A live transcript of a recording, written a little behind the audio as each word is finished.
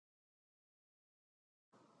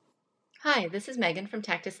Hi, this is Megan from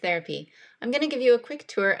Tactus Therapy. I'm going to give you a quick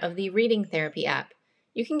tour of the Reading Therapy app.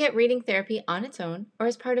 You can get Reading Therapy on its own or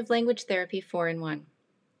as part of Language Therapy 4-in-1.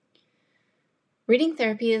 Reading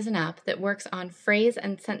Therapy is an app that works on phrase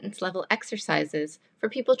and sentence level exercises for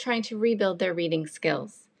people trying to rebuild their reading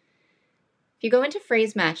skills. If you go into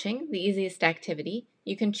phrase matching, the easiest activity,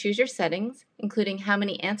 you can choose your settings, including how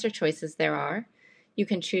many answer choices there are. You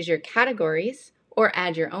can choose your categories or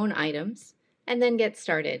add your own items, and then get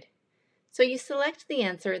started. So you select the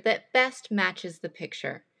answer that best matches the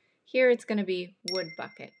picture. Here it's going to be wood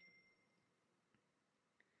bucket.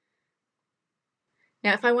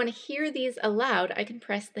 Now if I want to hear these aloud, I can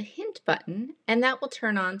press the hint button and that will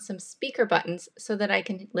turn on some speaker buttons so that I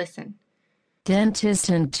can listen. Dentist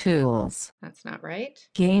and tools. That's not right.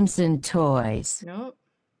 Games and toys. No.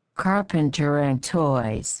 Carpenter and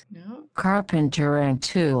toys. No. Carpenter and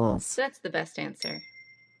tools. So that's the best answer.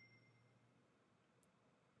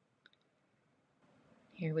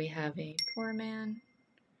 Here we have a poor man.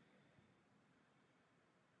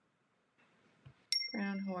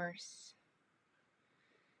 Brown horse.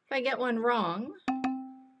 If I get one wrong,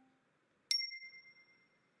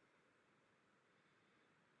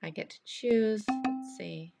 I get to choose. Let's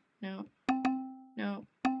see. No. No.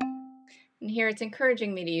 And here it's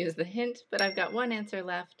encouraging me to use the hint, but I've got one answer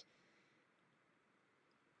left.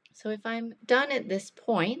 So if I'm done at this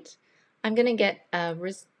point, I'm going to get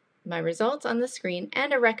my results on the screen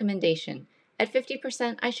and a recommendation. At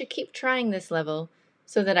 50%, I should keep trying this level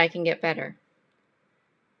so that I can get better.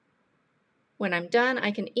 When I'm done,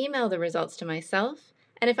 I can email the results to myself,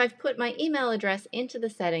 and if I've put my email address into the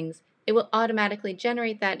settings, it will automatically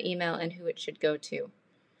generate that email and who it should go to.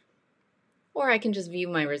 Or I can just view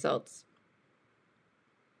my results.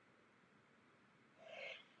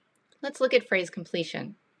 Let's look at phrase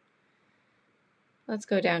completion. Let's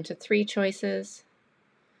go down to 3 choices.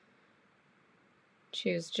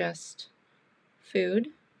 Choose just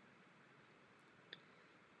food.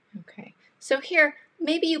 Okay, so here,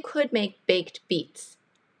 maybe you could make baked beets,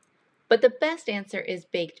 but the best answer is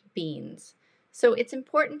baked beans. So it's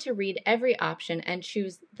important to read every option and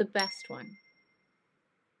choose the best one.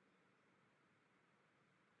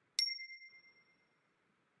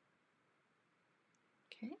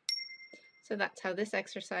 Okay, so that's how this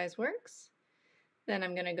exercise works. Then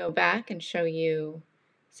I'm going to go back and show you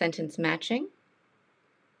sentence matching.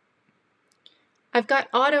 I've got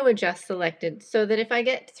auto adjust selected so that if I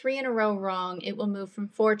get 3 in a row wrong, it will move from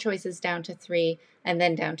 4 choices down to 3 and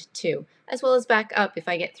then down to 2, as well as back up if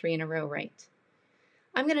I get 3 in a row right.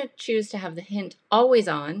 I'm going to choose to have the hint always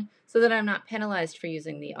on so that I'm not penalized for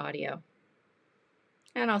using the audio.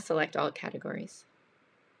 And I'll select all categories.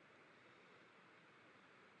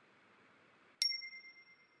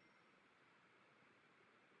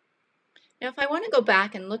 Now if I want to go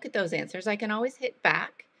back and look at those answers, I can always hit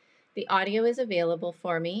back. The audio is available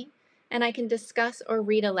for me, and I can discuss or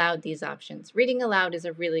read aloud these options. Reading aloud is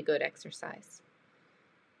a really good exercise.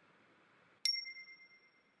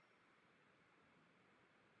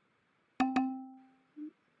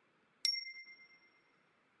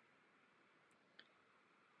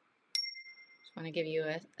 Just want to give you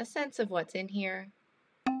a sense of what's in here.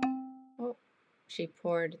 Oh, she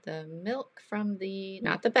poured the milk from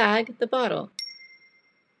not the bag, the bottle.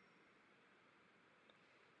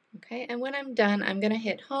 Okay, and when I'm done, I'm going to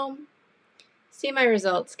hit home, see my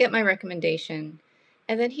results, get my recommendation,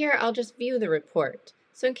 and then here I'll just view the report.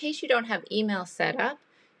 So in case you don't have email set up,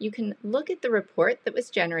 you can look at the report that was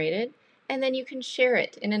generated, and then you can share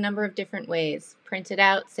it in a number of different ways. Print it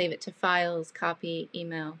out, save it to files, copy,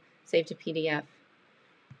 email, save to PDF.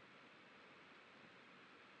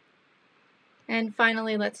 And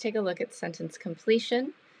finally, let's take a look at sentence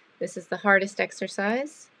completion. This is the hardest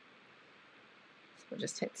exercise. So we'll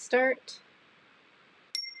just hit start.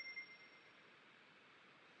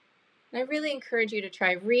 And I really encourage you to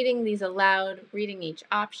try reading these aloud, reading each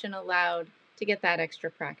option aloud to get that extra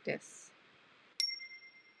practice.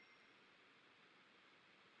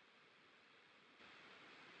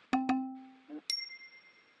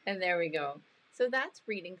 And there we go. So that's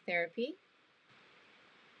reading therapy.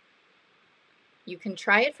 You can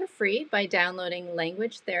try it for free by downloading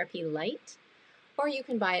Language Therapy Lite, or you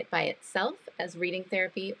can buy it by itself as reading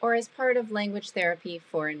therapy or as part of Language Therapy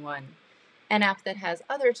 4-in-1, an app that has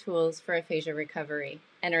other tools for aphasia recovery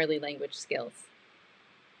and early language skills.